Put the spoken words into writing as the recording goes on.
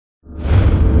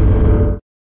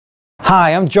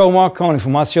Hi, I'm Joe Marconi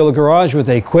from Osceola Garage with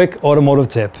a quick automotive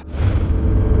tip.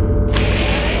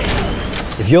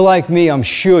 If you're like me, I'm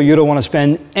sure you don't want to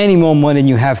spend any more money than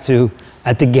you have to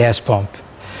at the gas pump.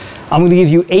 I'm going to give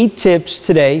you 8 tips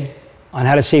today on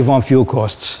how to save on fuel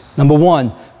costs. Number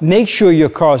 1, make sure your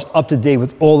car is up to date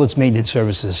with all its maintenance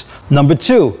services. Number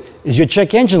 2, is your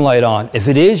check engine light on? If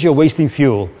it is, you're wasting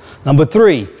fuel. Number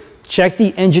 3, check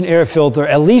the engine air filter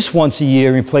at least once a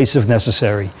year and replace if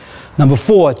necessary. Number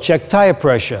 4, check tire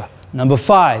pressure. Number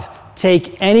 5,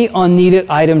 take any unneeded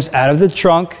items out of the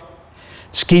trunk.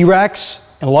 Ski racks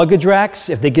and luggage racks,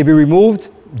 if they can be removed,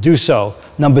 do so.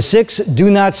 Number 6, do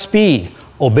not speed.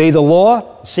 Obey the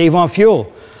law, save on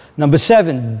fuel. Number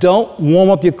 7, don't warm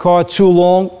up your car too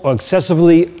long or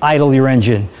excessively idle your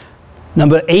engine.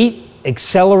 Number 8,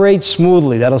 accelerate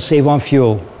smoothly. That'll save on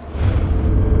fuel.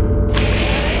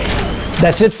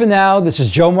 That's it for now. This is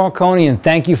Joe Marconi, and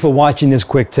thank you for watching this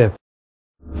quick tip.